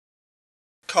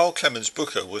Karl Clemens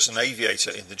Bücker was an aviator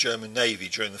in the German Navy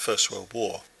during the First World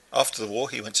War. After the war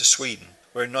he went to Sweden,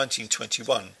 where in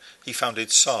 1921 he founded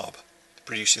Saab,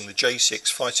 producing the J-6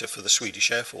 fighter for the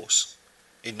Swedish Air Force.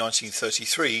 In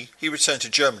 1933 he returned to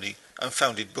Germany and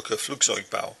founded Bücker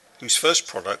Flugzeugbau, whose first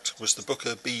product was the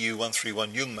Bücker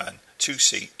Bu-131 Jüngmann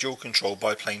two-seat dual-control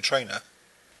biplane trainer.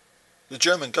 The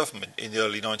German government in the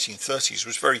early 1930s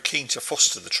was very keen to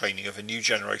foster the training of a new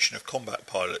generation of combat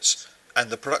pilots, and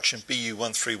the production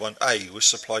Bu-131A was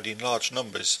supplied in large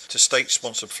numbers to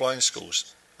state-sponsored flying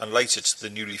schools and later to the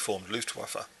newly formed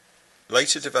Luftwaffe.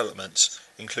 Later developments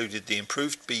included the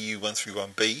improved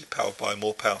Bu-131B, powered by a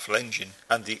more powerful engine,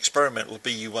 and the experimental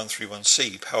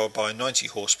Bu-131C, powered by a 90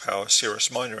 horsepower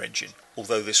Cirrus Minor engine,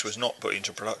 although this was not put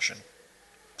into production.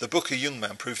 The Bücker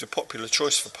Jüngmann proved a popular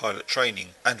choice for pilot training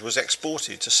and was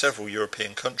exported to several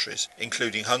European countries,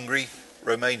 including Hungary,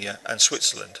 Romania and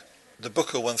Switzerland. The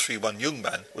Bücker 131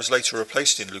 Jüngmann was later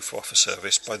replaced in Luftwaffe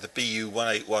service by the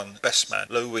Bu-181 Bestmann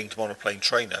low-winged monoplane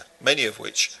trainer, many of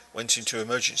which went into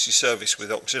emergency service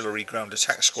with auxiliary ground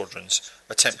attack squadrons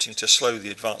attempting to slow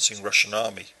the advancing Russian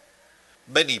army.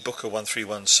 Many Bücker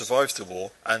 131s survived the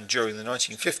war, and during the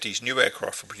 1950s new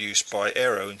aircraft were produced by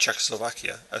Aero in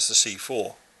Czechoslovakia as the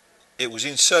C-4. It was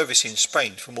in service in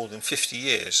Spain for more than 50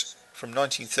 years, from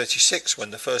 1936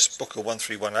 when the first Bücker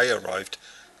 131A arrived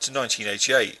to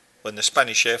 1988 when the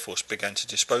Spanish Air Force began to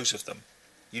dispose of them.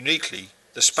 Uniquely,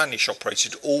 the Spanish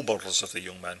operated all models of the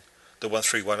Jüngmann, the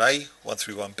 131A,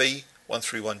 131B,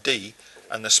 131D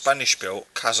and the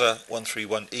Spanish-built Casa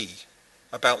 131E.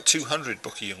 About 200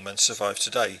 Bücker Jüngmann survive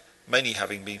today, many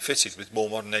having been fitted with more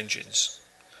modern engines.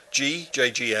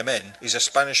 JGMN is a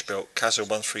Spanish-built Casa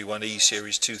 131E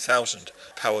Series 2000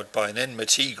 powered by an Enma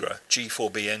Tigra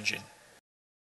G4B engine.